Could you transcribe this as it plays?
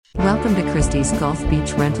Welcome to Christies Gulf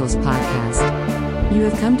Beach Rentals Podcast. You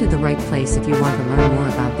have come to the right place if you want to learn more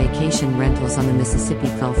about vacation rentals on the Mississippi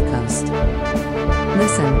Gulf Coast.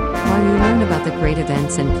 Listen while you learn about the great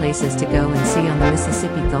events and places to go and see on the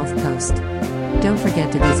Mississippi Gulf Coast. Don't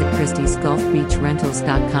forget to visit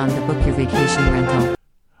ChristiesGulfBeachRentals.com to book your vacation rental.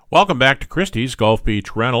 Welcome back to Christies Gulf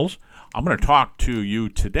Beach Rentals. I'm going to talk to you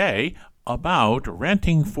today about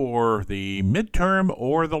renting for the midterm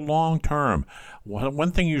or the long term.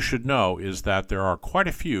 One thing you should know is that there are quite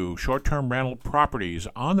a few short-term rental properties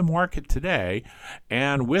on the market today,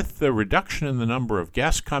 and with the reduction in the number of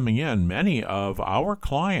guests coming in, many of our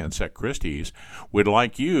clients at Christie's would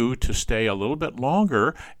like you to stay a little bit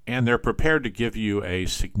longer, and they're prepared to give you a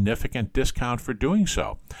significant discount for doing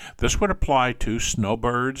so. This would apply to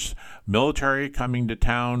snowbirds, military coming to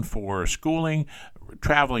town for schooling,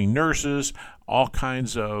 traveling nurses, all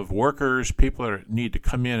kinds of workers, people that need to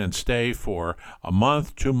come in and stay for a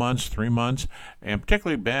month, 2 months, 3 months, and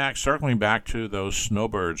particularly circling back to those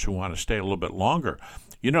snowbirds who want to stay a little bit longer.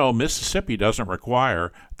 You know, Mississippi doesn't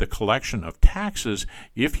require the collection of taxes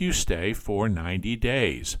if you stay for 90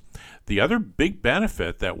 days. The other big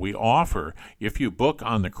benefit that we offer if you book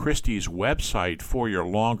on the Christie's website for your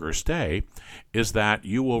longer stay is that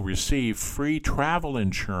you will receive free travel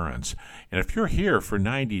insurance. And if you're here for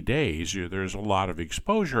 90 days, there's a lot of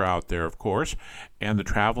exposure out there, of course, and the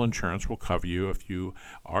travel insurance will cover you if you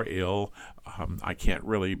are ill. I can't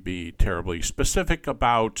really be terribly specific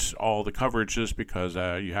about all the coverages because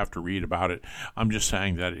you have to read about it. I'm just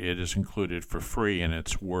saying that it is included for free and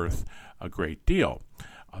it's worth a great deal.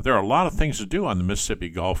 There are a lot of things to do on the Mississippi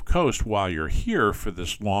Gulf Coast while you're here for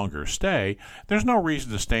this longer stay. There's no reason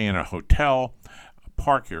to stay in a hotel,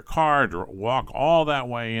 park your car, or walk all that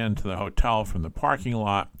way into the hotel from the parking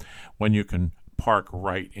lot when you can park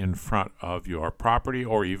right in front of your property,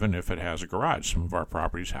 or even if it has a garage. Some of our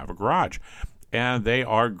properties have a garage, and they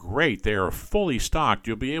are great. They are fully stocked.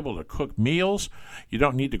 You'll be able to cook meals. You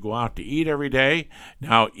don't need to go out to eat every day.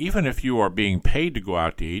 Now, even if you are being paid to go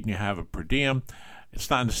out to eat and you have a per diem, it's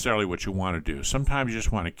not necessarily what you want to do. Sometimes you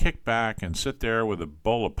just want to kick back and sit there with a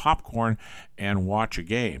bowl of popcorn and watch a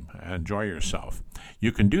game and enjoy yourself.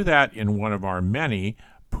 You can do that in one of our many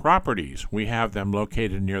properties. We have them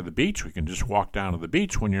located near the beach. We can just walk down to the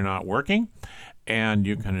beach when you're not working, and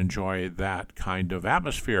you can enjoy that kind of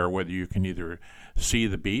atmosphere, whether you can either see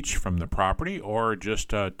the beach from the property or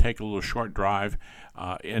just take a little short drive.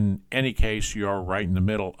 In any case, you're right in the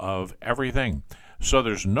middle of everything. So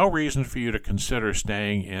there's no reason for you to consider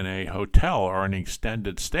staying in a hotel or an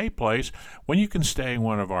extended stay place when you can stay in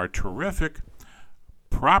one of our terrific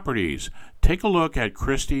properties. Take a look at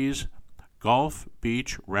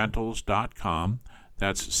ChristiesGulfBeachRentals.com.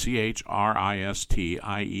 That's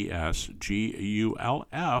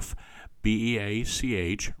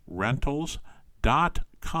ChristiesGulfBeach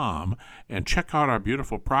Rentals.com, and check out our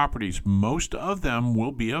beautiful properties. Most of them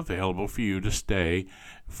will be available for you to stay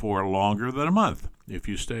for longer than a month. If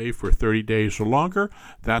you stay for 30 days or longer,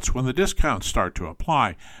 that's when the discounts start to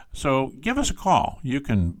apply. So give us a call. You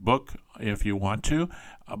can book if you want to,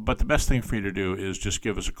 but the best thing for you to do is just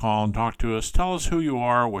give us a call and talk to us. Tell us who you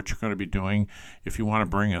are, what you're going to be doing. If you want to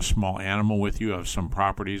bring a small animal with you, have some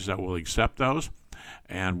properties that will accept those.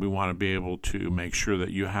 And we want to be able to make sure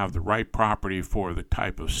that you have the right property for the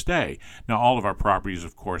type of stay. Now, all of our properties,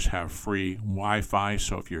 of course, have free Wi-Fi,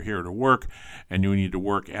 so if you're here to work and you need to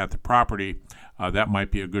work at the property, that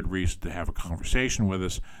might be a good reason to have a conversation with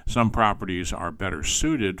us. Some properties are better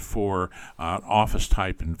suited for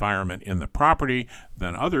office-type environment in the property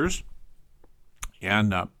than others.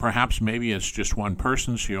 And perhaps maybe it's just one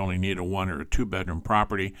person, so you only need a 1 or a 2 bedroom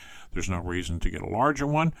property. There's no reason to get a larger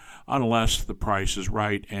one unless the price is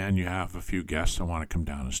right and you have a few guests that want to come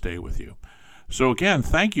down and stay with you. So again,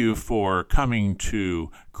 thank you for coming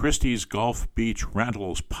to Christie's Gulf Beach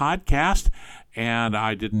Rentals podcast. And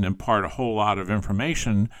I didn't impart a whole lot of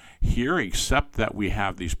information here except that we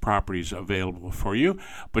have these properties available for you.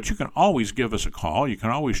 But you can always give us a call. You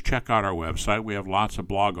can always check out our website. We have lots of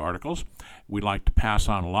blog articles. We like to pass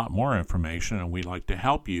on a lot more information, and we like to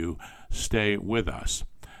help you stay with us.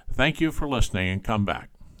 Thank you for listening, and come back.